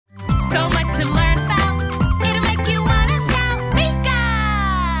So much to learn about. It'll make you wanna shout,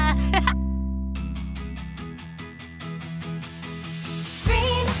 Meekah!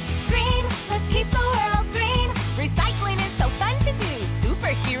 Green, green, let's keep the world green. Recycling is so fun to do.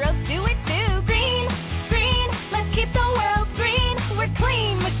 Superheroes do it too. Green, green, let's keep the world green. We're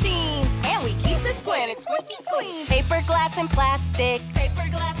clean machines, and we keep this planet squeaky clean. Paper, glass, and plastic. Paper,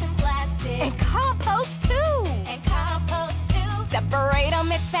 glass, and plastic. And compost too. And compost too. Separate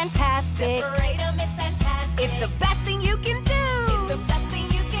them, it's fantastic. Separate them, it's fantastic. It's the best thing you can do. It's the best thing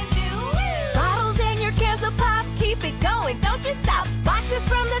you can do. Woo! Bottles and your cans of pop, keep it going, don't you stop. Boxes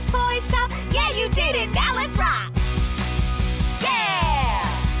from the toy shop, yeah, you did it, now let's rock. Yeah!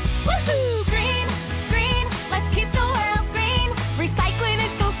 Woohoo! Green, green, let's keep the world green. Recycling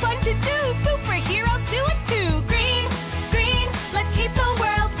is so fun to do. Superheroes do it too. Green, green, let's keep the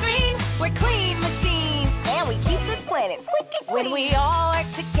world green. We're clean machines, and we keep this planet squeaky clean. When we all work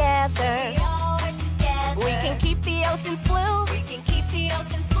together, we can keep the oceans blue. We can keep the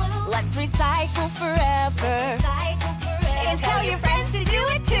oceans blue. Let's recycle forever. Let's recycle forever. And tell your friends to do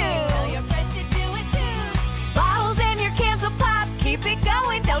it too. Tell your friends to do it too. Bottles and your cans of pop, keep it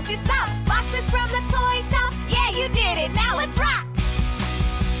going, don't you stop. Boxes from the toy shop, yeah, you did it, now let's rock.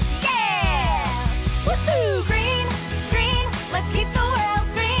 Yeah! Woohoo! Green, green, let's keep the world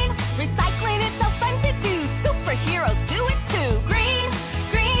green. Recycling is so fun to do. Superheroes do it too. Green,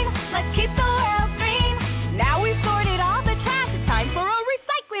 green, let's keep the world green. Now we've sorted all the trash, it's time for a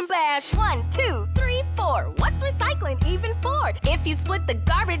recycling bash. 1, 2, 3, 4. What's recycling even for? If you split the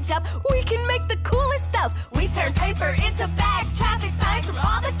garbage up, we can make the coolest stuff. We turn paper into bags, traffic signs from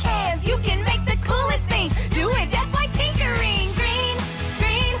all the cans. You can make the coolest things. Do it just by tinkering. Green,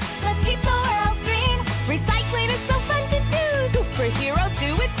 green, let's keep the world green. Recycling is so fun to do. Superheroes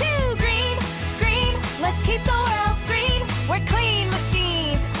do it too. Green, green, let's keep the world green. We're clean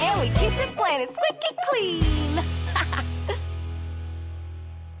machines, and we keep this planet squeaky clean.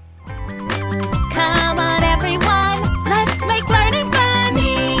 Come on, everyone, let's make learning fun.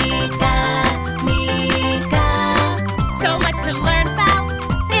 Meekah, Meekah. So much to learn about.